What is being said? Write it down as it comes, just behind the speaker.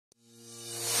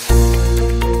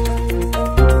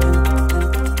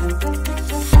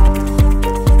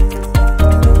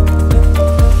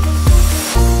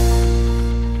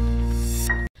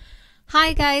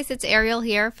Hi guys, it's Arielle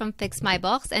here from Fix My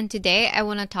Books, and today I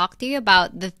want to talk to you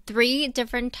about the 3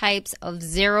 different types of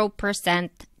 0%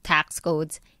 tax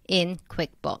codes in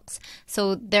QuickBooks.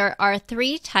 So there are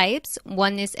 3 types.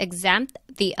 One is exempt,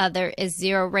 the other is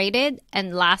zero-rated,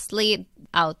 and lastly,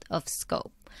 out of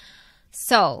scope.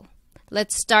 So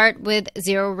let's start with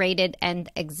zero-rated and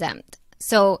exempt.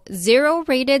 So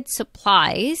zero-rated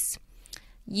supplies,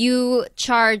 you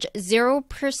charge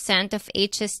 0% of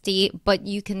HST, but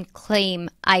you can claim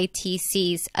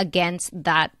ITCs against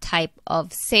that type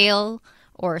of sale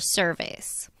or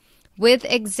service. With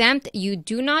exempt, you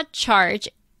do not charge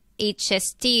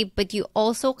HST, but you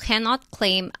also cannot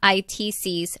claim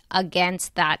ITCs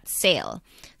against that sale.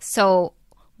 So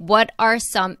what are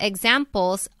some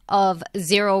examples of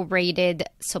zero-rated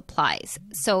supplies?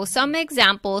 So some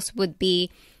examples would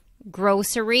be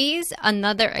groceries.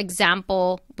 Another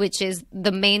example, which is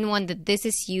the main one that this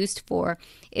is used for,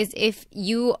 is if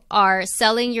you are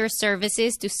selling your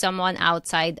services to someone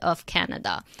outside of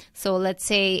Canada. So let's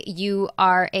say you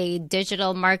are a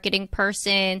digital marketing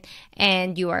person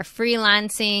and you are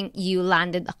freelancing, you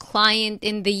landed a client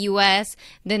in the US,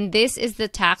 then this is the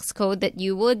tax code that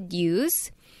you would use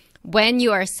when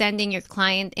you are sending your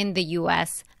client in the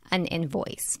US an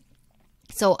invoice.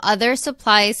 So other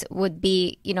supplies would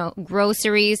be,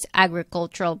 groceries,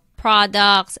 agricultural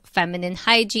products, feminine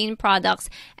hygiene products,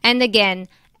 and again,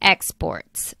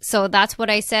 exports. So that's what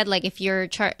I said. Like if you're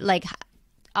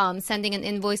sending an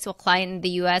invoice to a client in the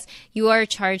US, you are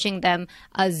charging them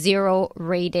a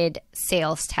zero-rated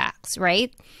sales tax,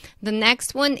 right? The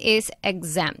next one is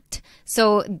exempt.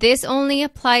 So this only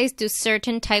applies to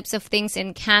certain types of things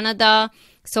in Canada.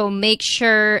 So make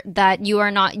sure that you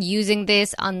are not using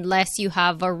this unless you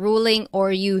have a ruling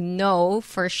or you know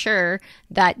for sure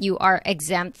that you are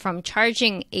exempt from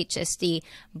charging HST.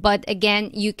 But again,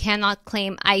 you cannot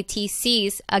claim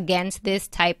ITCs against this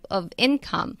type of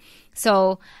income.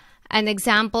 So an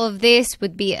example of this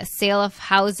would be a sale of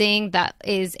housing that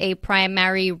is a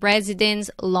primary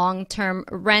residence, long-term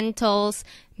rentals,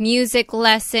 music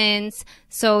lessons.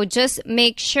 So just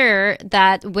make sure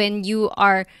that when you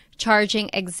are charging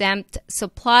exempt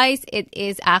supplies, it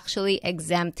is actually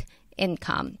exempt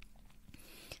income.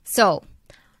 So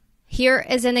here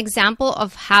is an example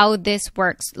of how this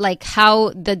works, like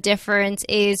how the difference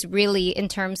is really in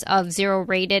terms of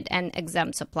zero-rated and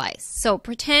exempt supplies. So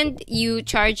pretend you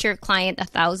charge your client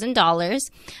 $1,000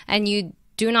 and you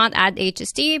do not add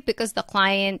HST because the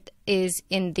client is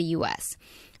in the US.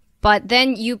 But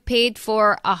then you paid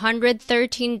for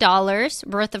 $113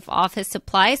 worth of office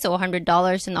supplies, so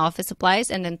 $100 in office supplies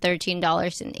and then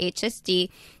 $13 in HST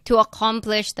to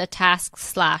accomplish the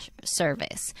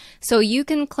task/service. So you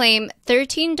can claim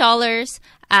 $13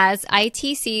 as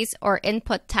ITCs or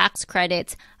input tax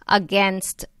credits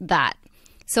against that.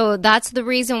 So that's the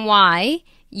reason why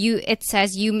it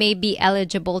says you may be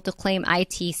eligible to claim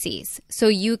ITCs. So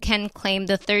you can claim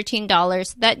the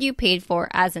 $13 that you paid for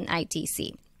as an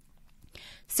ITC.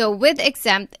 So with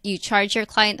exempt, you charge your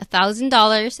client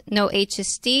 $1,000, no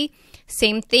HST.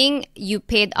 Same thing, you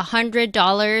paid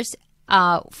 $100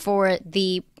 for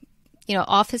the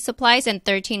office supplies and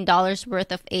 $13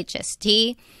 worth of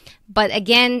HST. But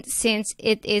again, since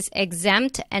it is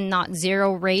exempt and not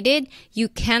zero-rated, you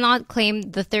cannot claim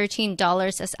the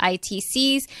 $13 as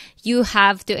ITCs. You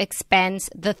have to expense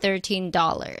the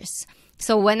 $13.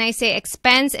 So when I say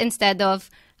expense, instead of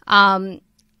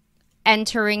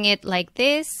entering it like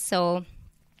this, so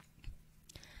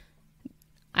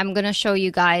I'm gonna show you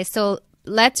guys. So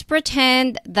let's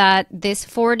pretend that this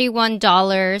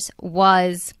 $41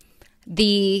 was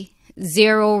the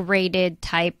zero-rated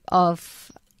type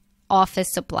of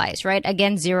office supplies, right?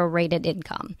 Again, zero-rated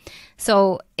income.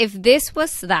 So if this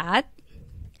was that,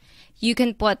 you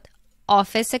can put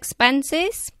office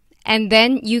expenses and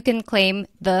then you can claim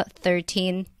the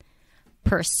 13%.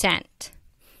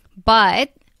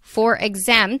 But for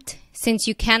exempt, since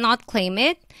you cannot claim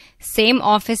it, same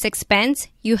office expense,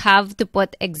 you have to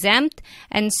put exempt.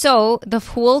 And so the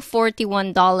full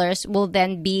 $41 will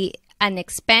then be an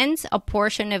expense. A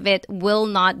portion of it will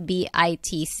not be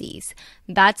ITCs.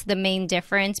 That's the main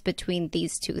difference between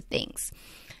these two things.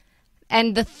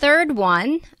 And the third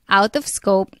one, out of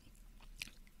scope,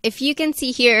 if you can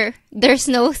see here, there's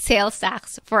no sales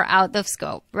tax for out of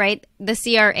scope, right? The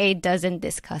CRA doesn't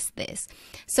discuss this.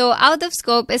 So out of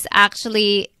scope is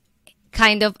actually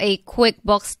kind of a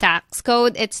QuickBooks tax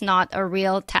code. It's not a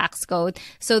real tax code.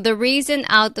 So the reason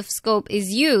out of scope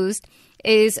is used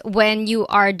is when you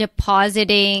are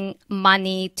depositing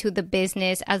money to the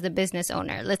business as the business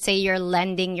owner. Let's say you're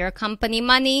lending your company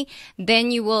money,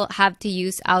 then you will have to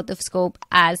use out of scope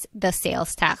as the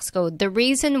sales tax code. The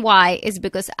reason why is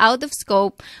because out of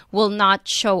scope will not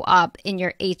show up in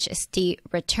your HST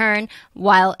return,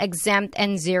 while exempt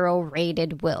and zero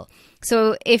rated will.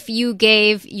 So if you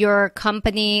gave your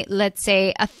company, let's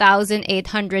say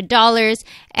 $1,800,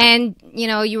 and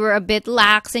you were a bit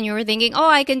lax and you were thinking, oh,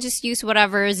 I can just use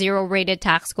whatever zero rated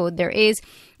tax code there is.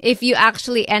 If you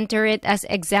actually enter it as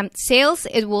exempt sales,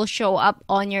 it will show up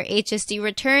on your HST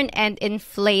return and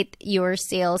inflate your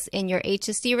sales in your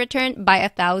HST return by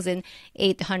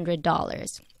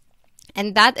 $1,800.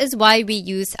 And that is why we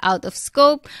use out of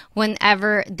scope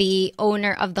whenever the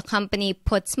owner of the company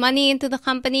puts money into the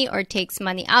company or takes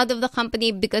money out of the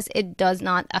company, because it does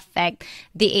not affect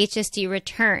the HST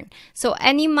return. So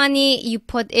any money you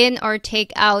put in or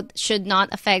take out should not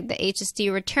affect the HST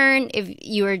return if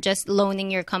you are just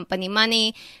loaning your company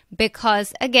money,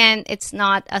 because again, it's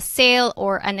not a sale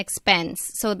or an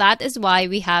expense. So that is why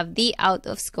we have the out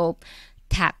of scope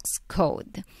tax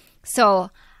code. So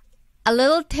a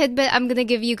little tidbit I'm going to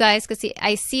give you guys, because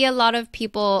I see a lot of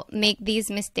people make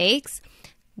these mistakes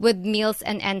with meals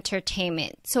and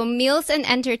entertainment. So meals and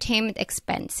entertainment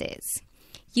expenses,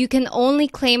 you can only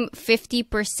claim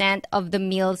 50% of the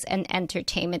meals and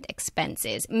entertainment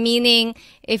expenses. Meaning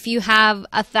if you have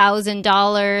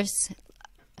 $1,000,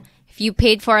 if you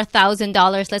paid for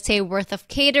 $1,000, let's say worth of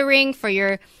catering for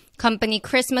your company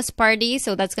Christmas party,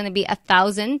 so that's going to be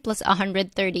 1,000 plus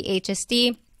 130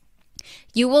 HST.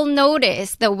 You will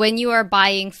notice that when you are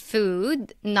buying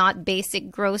food, not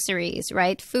basic groceries,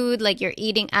 right? Food like you're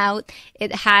eating out,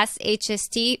 it has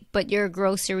HST, but your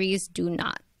groceries do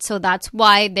not. So that's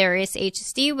why there is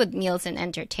HST with meals and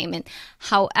entertainment.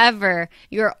 However,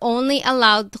 you're only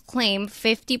allowed to claim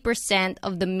 50%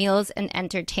 of the meals and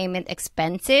entertainment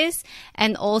expenses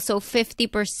and also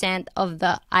 50% of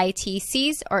the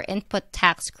ITCs or input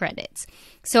tax credits.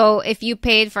 So if you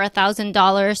paid for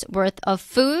 $1,000 worth of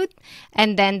food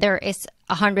and then there is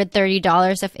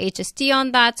 $130 of HST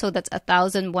on that, so that's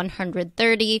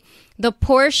 $1,130. The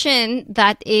portion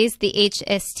that is the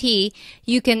HST,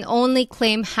 you can only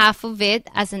claim half of it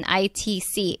as an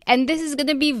ITC. And this is going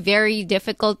to be very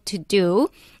difficult to do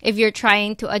if you're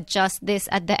trying to adjust this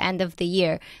at the end of the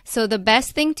year. So the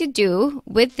best thing to do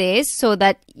with this, so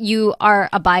that you are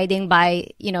abiding by,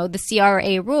 the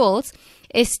CRA rules,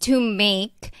 is to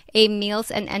make a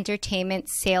meals and entertainment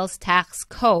sales tax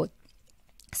code.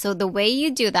 So the way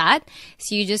you do that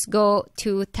is you just go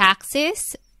to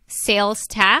Taxes, Sales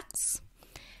Tax,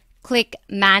 click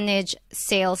Manage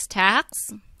Sales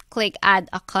Tax, click Add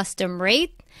a Custom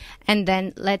Rate, and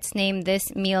then let's name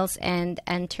this Meals and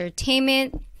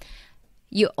Entertainment.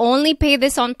 You only pay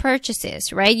this on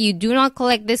purchases, right? You do not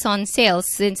collect this on sales,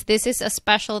 since this is a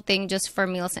special thing just for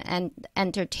meals and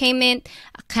entertainment.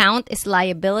 Account is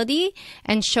liability,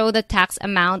 and show the tax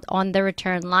amount on the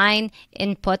return line.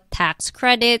 Input tax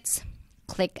credits,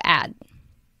 click Add.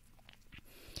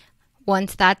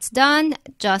 Once that's done,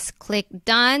 just click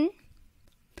Done.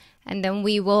 And then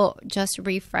we will just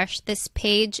refresh this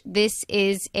page. This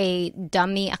is a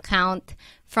dummy account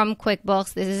from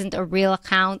QuickBooks. This isn't a real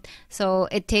account. So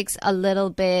it takes a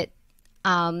little bit,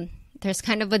 there's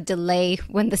kind of a delay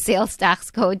when the sales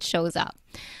tax code shows up.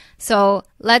 So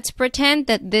let's pretend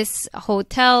that this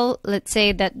hotel, let's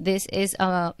say that this is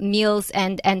a meals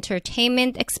and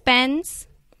entertainment expense.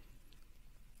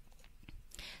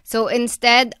 So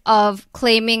instead of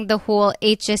claiming the whole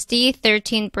HST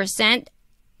 13%,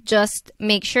 just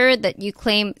make sure that you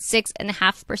claim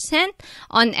 6.5%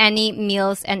 on any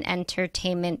meals and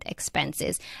entertainment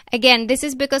expenses. Again, this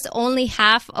is because only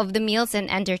half of the meals and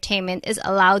entertainment is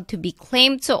allowed to be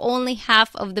claimed. So only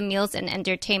half of the meals and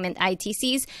entertainment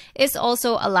ITCs is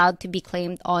also allowed to be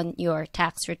claimed on your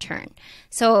tax return.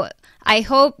 So I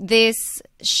hope this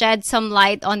shed some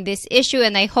light on this issue,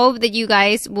 and I hope that you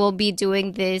guys will be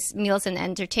doing this meals and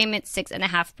entertainment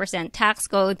 6.5% tax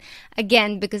code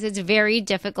again, because it's very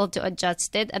difficult to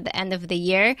adjust it at the end of the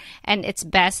year, and it's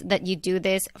best that you do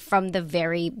this from the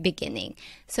very beginning.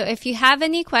 So if you have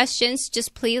any questions,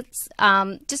 just please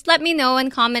just let me know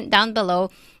and comment down below.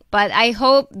 But I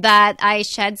hope that I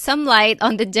shed some light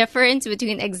on the difference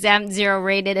between exempt, zero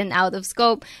rated, and out of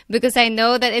scope, because I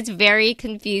know that it's very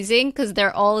confusing because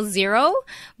they're all zero.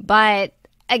 But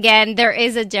again, there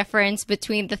is a difference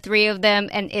between the three of them,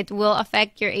 and it will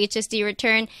affect your HST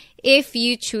return if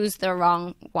you choose the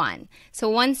wrong one. So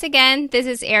once again, this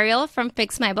is Arielle from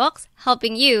Fix My Books,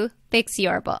 helping you fix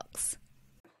your books.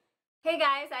 Hey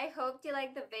guys, I hope you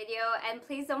liked the video, and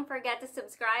please don't forget to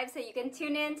subscribe so you can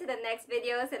tune in to the next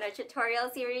videos in our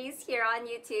tutorial series here on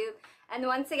YouTube. And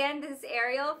once again, this is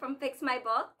Arielle from Fix My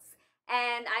Books,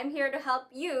 and I'm here to help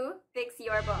you fix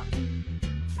your book.